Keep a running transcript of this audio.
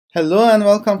Hello and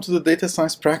welcome to the Data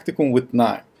Science Practicum with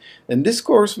Knime. In this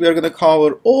course, we are going to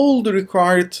cover all the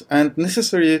required and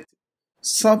necessary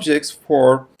subjects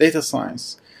for data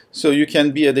science. So you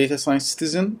can be a data science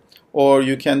citizen or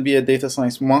you can be a data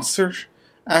science master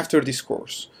after this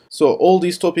course. So all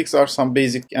these topics are some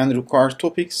basic and required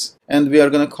topics, and we are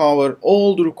going to cover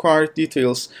all the required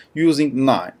details using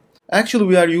Knime. Actually,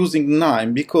 we are using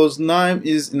Knime because Knime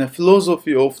is in a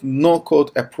philosophy of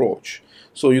no-code approach.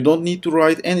 So you don't need to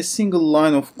write any single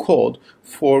line of code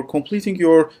for completing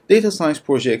your data science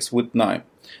projects with Knime.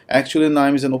 Actually,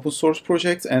 Knime is an open source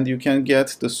project and you can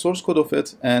get the source code of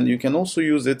it, and you can also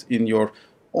use it in your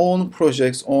own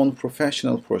projects, own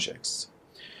professional projects.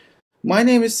 My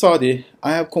name is Sadi.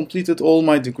 I have completed all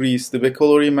my degrees, the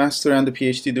baccalaureate, master and the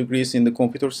PhD degrees in the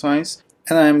computer science,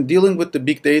 and I am dealing with the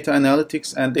big data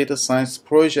analytics and data science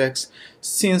projects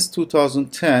since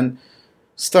 2010,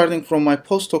 starting from my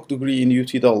postdoc degree in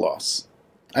UT Dallas.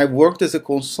 I've worked as a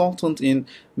consultant in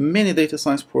many data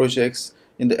science projects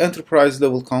in the enterprise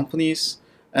level companies,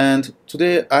 and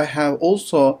today I have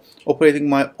also operating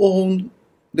my own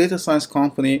data science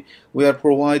company. We are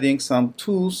providing some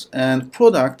tools and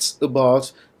products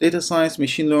about data science,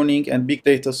 machine learning and big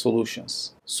data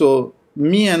solutions. So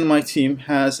me and my team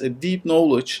has a deep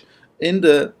knowledge in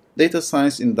the data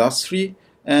science industry,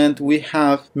 and we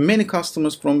have many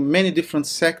customers from many different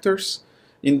sectors,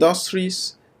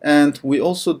 industries, and we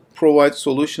also provide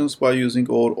solutions by using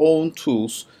our own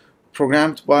tools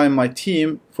programmed by my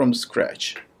team from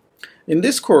scratch. In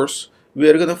this course, we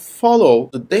are going to follow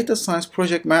the data science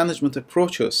project management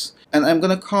approaches, and I'm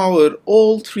going to cover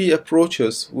all three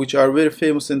approaches which are very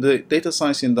famous in the data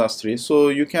science industry, so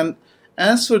you can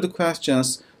answer the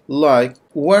questions like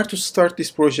where to start this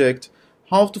project,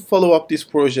 how to follow up this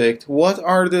project, what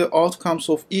are the outcomes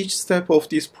of each step of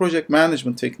this project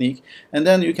management technique, and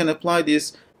then you can apply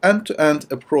this end-to-end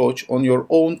approach on your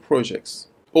own projects.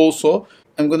 Also,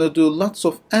 I'm going to do lots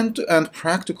of end-to-end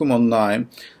practicum on Knime,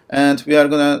 and we are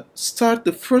going to start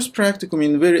the first practicum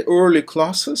in very early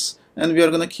classes, and we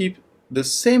are going to keep the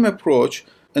same approach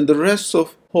in the rest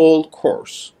of whole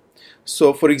course.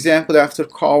 So for example, after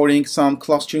covering some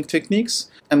clustering techniques,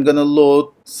 I'm going to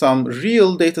load some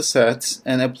real data sets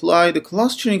and apply the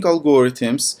clustering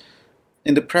algorithms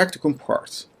in the practicum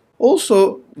part.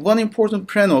 Also, one important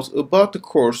prenote about the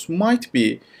course might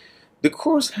be the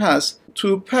course has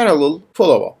two parallel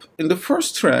follow-up. In the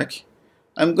first track,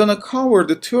 I'm going to cover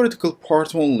the theoretical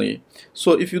part only.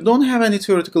 So if you don't have any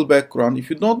theoretical background, if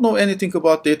you don't know anything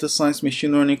about data science,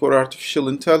 machine learning or artificial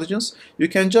intelligence, you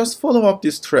can just follow up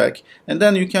this track, and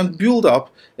then you can build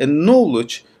up a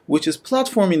knowledge which is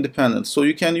platform independent. So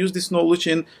you can use this knowledge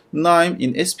in Knime,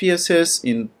 in SPSS,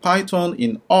 in Python,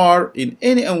 in R, in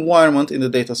any environment in the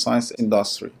data science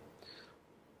industry.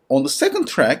 On the second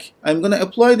track, I'm going to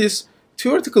apply this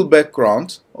theoretical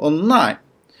background on Knime.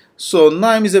 So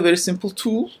Knime is a very simple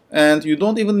tool, and you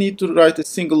don't even need to write a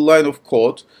single line of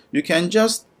code. You can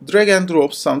just drag and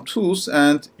drop some tools,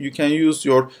 and you can use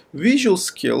your visual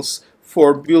skills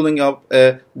for building up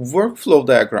a workflow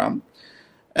diagram.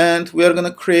 And we are going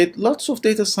to create lots of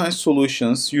data science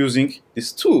solutions using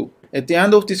this tool. At the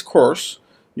end of this course,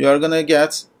 you are going to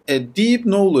get a deep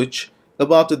knowledge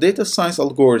about the data science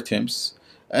algorithms.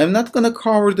 I'm not going to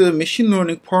cover the machine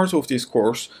learning part of this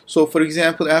course. So for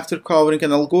example, after covering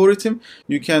an algorithm,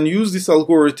 you can use this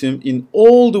algorithm in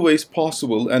all the ways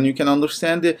possible, and you can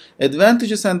understand the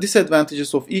advantages and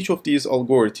disadvantages of each of these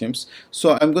algorithms.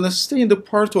 So I'm going to stay in the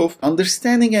part of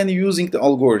understanding and using the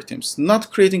algorithms, not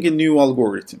creating a new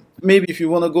algorithm. Maybe if you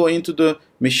want to go into the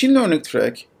machine learning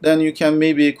track, then you can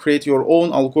maybe create your own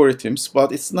algorithms,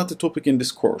 but it's not a topic in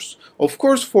this course. Of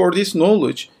course, for this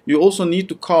knowledge, you also need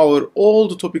to cover all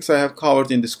the topics I have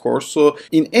covered in this course. So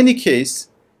in any case,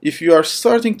 if you are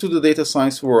starting to the data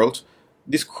science world,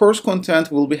 this course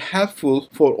content will be helpful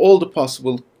for all the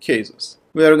possible cases.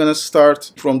 We are going to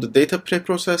start from the data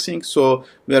pre-processing. So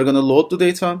we are going to load the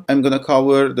data. I'm going to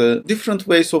cover the different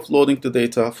ways of loading the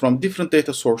data from different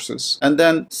data sources, and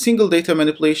then single data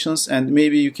manipulations, and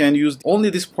maybe you can use only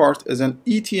this part as an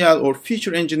ETL or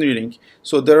feature engineering.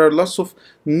 So there are lots of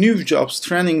new jobs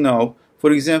trending now.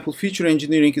 For example, feature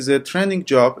engineering is a trending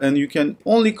job, and you can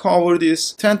only cover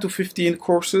these 10 to 15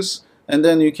 courses, and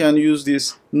then you can use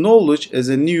this knowledge as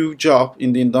a new job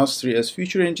in the industry as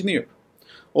feature engineer.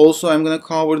 Also, I'm going to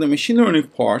cover the machine learning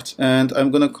part, and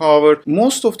I'm going to cover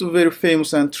most of the very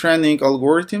famous and trending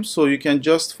algorithms, so you can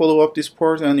just follow up this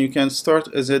part and you can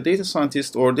start as a data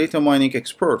scientist or data mining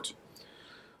expert.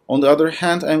 On the other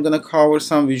hand, I'm going to cover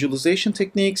some visualization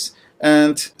techniques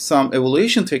and some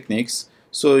evaluation techniques,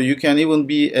 so you can even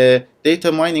be a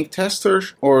data mining tester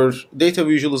or data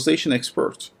visualization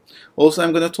expert. Also,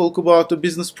 I'm going to talk about the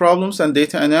business problems and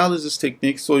data analysis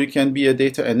techniques so you can be a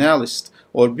data analyst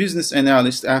or business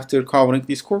analyst after covering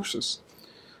these courses.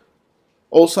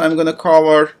 Also, I'm going to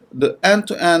cover the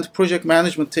end-to-end project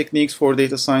management techniques for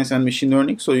data science and machine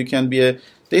learning so you can be a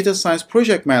data science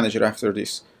project manager after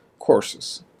these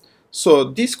courses. So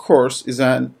this course is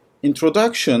an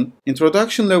introduction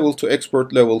level to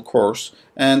expert level course,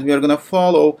 and we are going to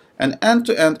follow an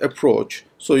end-to-end approach.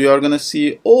 So you are going to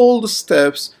see all the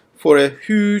steps for a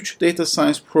huge data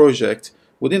science project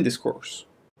within this course.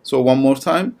 So one more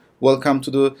time, welcome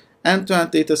to the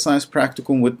end-to-end data science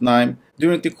practicum with Knime.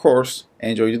 During the course,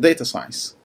 enjoy the data science.